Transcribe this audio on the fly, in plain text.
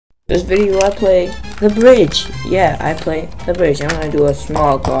This video I play the bridge. Yeah, I play the bridge. I'm gonna do a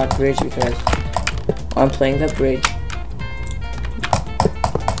small god bridge because I'm playing the bridge.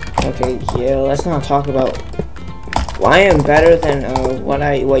 Okay, yeah, let's not talk about why I'm better than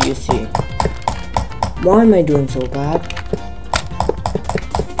what you see. Why am I doing so bad?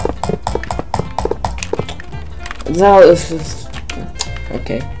 No, this is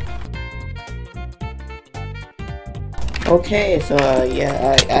okay. Okay, so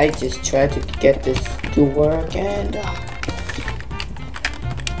yeah, I just tried to get this to work and oh,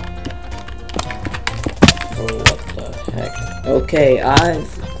 what the heck? Okay,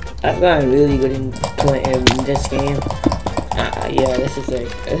 I've gotten really good in this game. Yeah, this is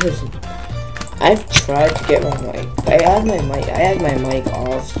I've tried to get my mic. I had my mic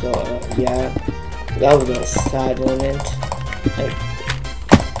off, so yeah, that was a sad moment.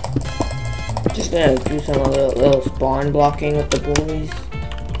 Just gonna do some little spawn blocking with the boys.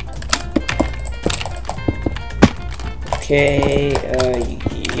 Okay,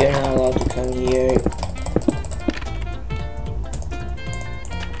 you're not allowed to come here.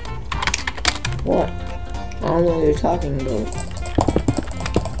 What? I don't know what you're talking about.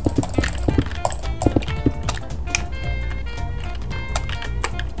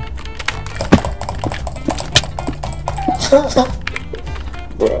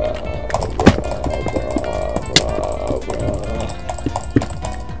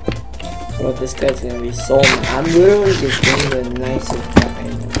 Well, this guy's gonna be so mad. I'm literally just being the nicest guy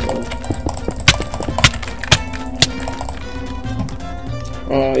in the world.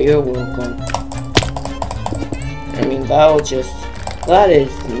 Oh, you're welcome. I mean, that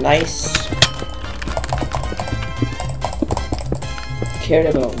is nice. Cared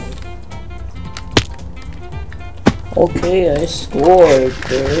about me. Okay, I scored.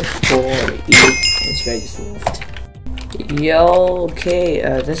 Third score. This guy just left. Yo, okay,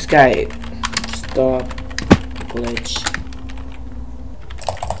 this guy. Stop. Glitch.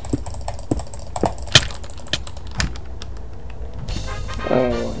 Oh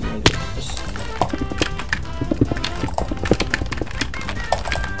my goodness.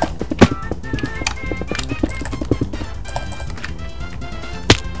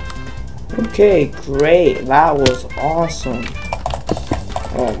 Okay, great. That was awesome.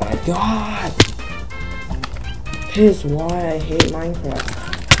 Oh my god. Here's why I hate Minecraft.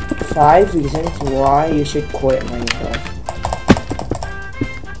 5 reasons why you should quit Minecraft.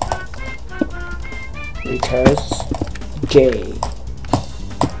 Because gay.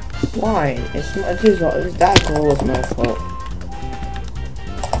 Why? That girl was my fault.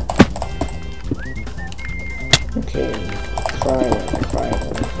 Okay, cry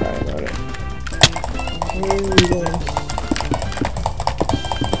about it.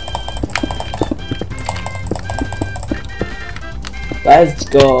 Let's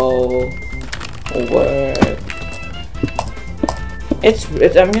go. Work.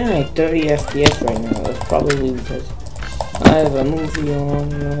 I'm getting like 30 FPS right now. That's probably because I have a movie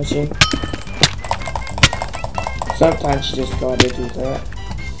on watching. Sometimes you just gotta do that.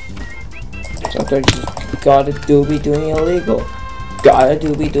 Sometimes you just gotta be doing illegal.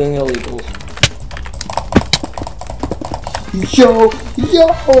 Yo!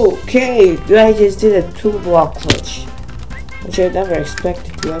 Okay, I just did a 2-block glitch, which I never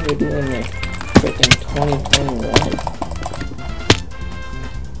expected to ever do in like freaking 2021.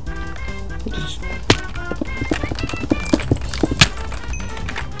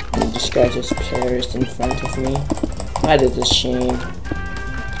 This guy just perished in front of me. That is a shame.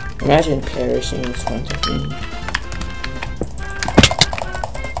 Imagine perishing in front of me.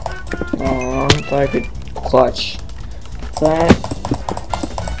 Aww, I thought I could clutch that.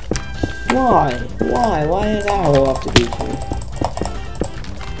 Why did Arrow have to be here?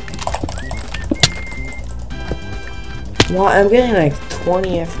 Why? I'm getting like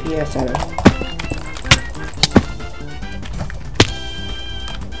 20 FPS out of it.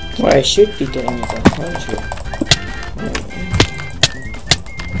 What I should be getting is 100.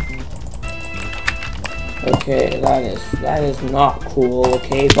 Okay, that is not cool,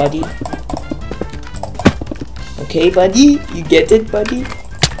 okay buddy? Okay buddy? You get it buddy?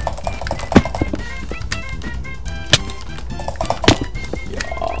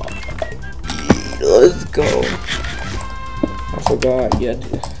 Let's go. I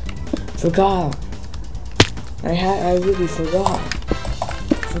forgot. I really forgot.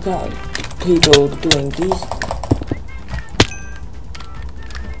 People doing these.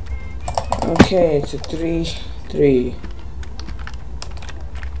 Okay, it's a 3-3.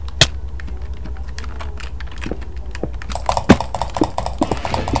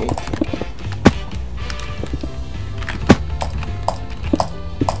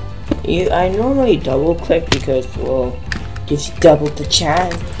 I normally double click because, well, gives you double the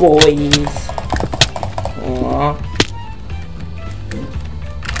chance, boys. Aww.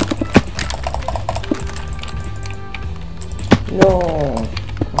 No.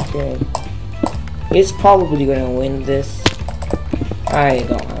 Okay. He's probably gonna win this. I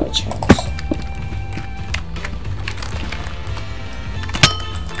don't have a chance.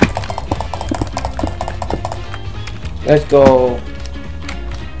 Let's go.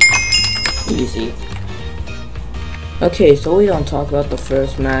 Easy. Okay, so we don't talk about the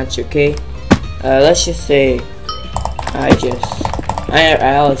first match, okay? Let's just say I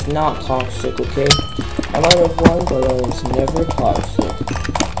was not toxic, okay? I might have won, but I was never toxic.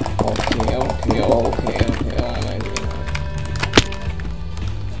 Okay, oh my god.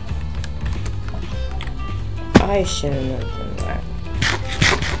 I shouldn't have done that.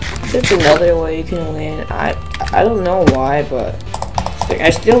 There's another way you can win. I don't know why, but I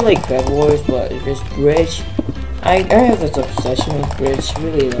still like bedwars, but this bridge, I have this obsession with bridge.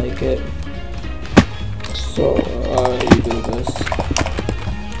 Really like it. So you do this.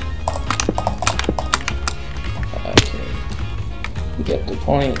 Okay, you get the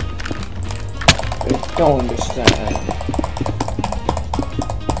point. I don't understand.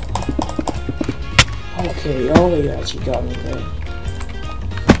 Okay, oh you actually got me there.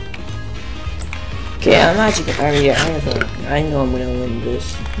 Okay, I know I'm gonna win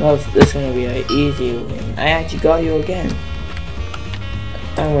this. No, this is gonna be an easy win. I actually got you again.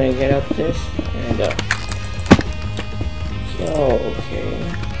 I'm gonna get up this and okay.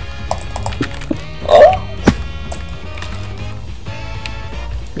 Oh!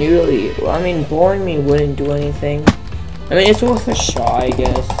 You really, well, I mean, blowing me wouldn't do anything. I mean, it's worth a shot, I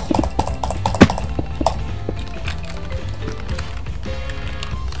guess.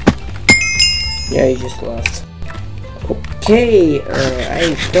 Yeah, he just left. Okay,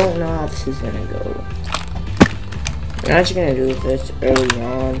 I don't know how this is gonna go. I'm actually gonna do this early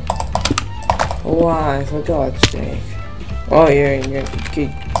on. Why, for God's sake. Oh, you're good.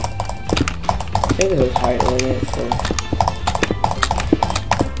 Take those height limits for.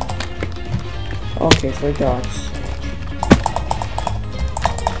 Okay, for God's sake.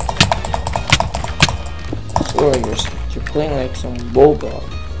 I swear you're playing like some bulldog.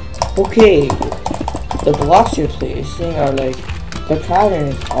 Okay, the blocks you're placing are like, the pattern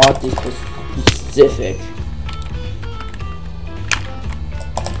is oddly specific.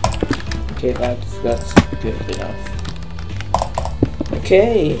 Okay, that's good enough.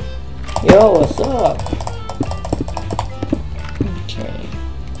 Okay, yo, what's up? Okay.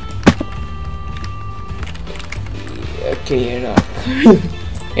 Okay,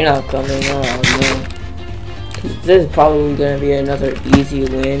 you're not coming on, man. This is probably gonna be another easy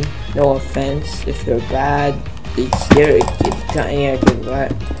win. No offense if you're bad. It's kinda good,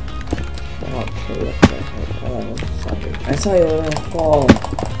 right? Okay, what the heck? Oh, I saw you were gonna fall.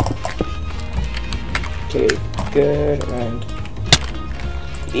 Okay, good and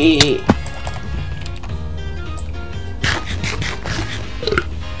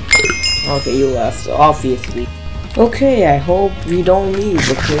okay, you left, obviously. Okay, I hope you don't leave,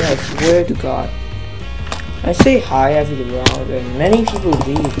 okay? I swear to God. I say hi every round and many people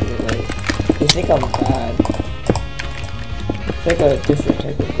leave here, like, they think I'm bad. It's like a different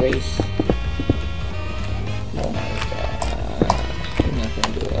type of race. Oh my god. I'm not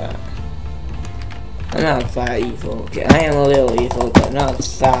gonna do that. I'm not that evil, okay? I am a little evil, but not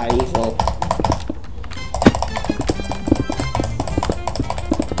that evil.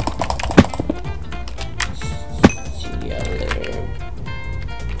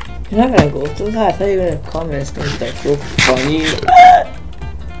 You're not gonna go through that. I thought you were gonna comment. It's gonna be like so funny.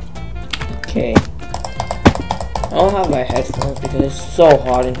 Okay. I don't have my headphones because it's so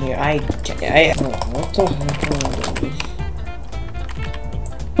hot in here. What the heck am I doing?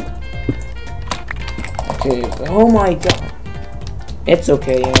 Okay. Oh my god. It's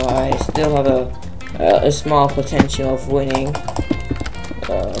okay. You know, I still have a small potential of winning.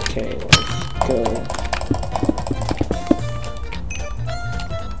 Okay. Let's go.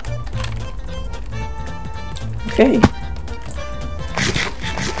 Okay.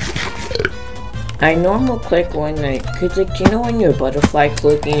 I normal click when cause like, you know when you're butterfly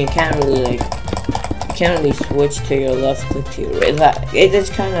clicking, you can't really switch to your left click to your right. That it is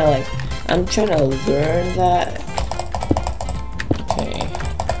kind of like, I'm trying to learn that. Okay.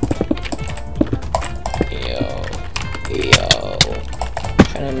 Yo.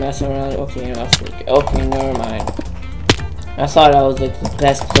 Trying to mess around. Okay, okay, never mind. I thought I was like the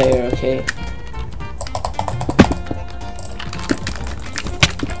best player. Okay.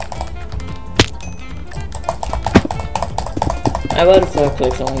 I bet if our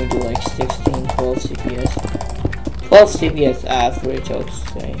clicks only do like 16, 12 CPS. 12 CPS average, I would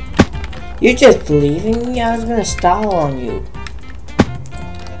say. You're just leaving me? I was gonna stall on you.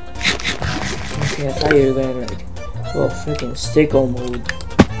 Okay, I thought you were gonna like go freaking sicko mode.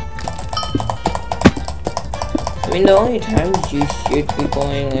 I mean, the only times you should be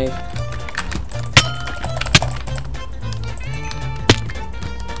going like.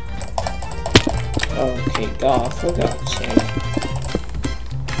 Okay, God, for God's sake.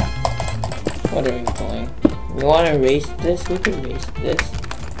 What are we going? We want to race this? We can race this.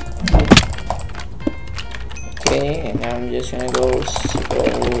 Okay, and I'm just gonna go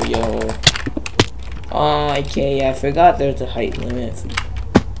slow, yo. Oh, okay, yeah, I forgot there's a height limit.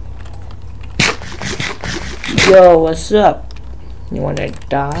 Yo, what's up? You wanna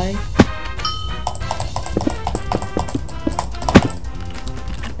die?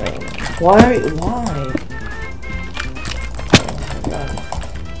 Why? Why? Oh my God.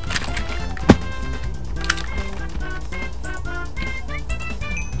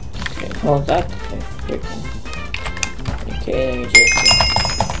 Okay, hold that. Okay, let me just.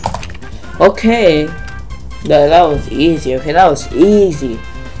 Okay, that was easy. Okay, that was easy.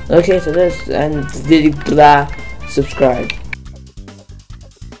 Okay, so this and subscribe.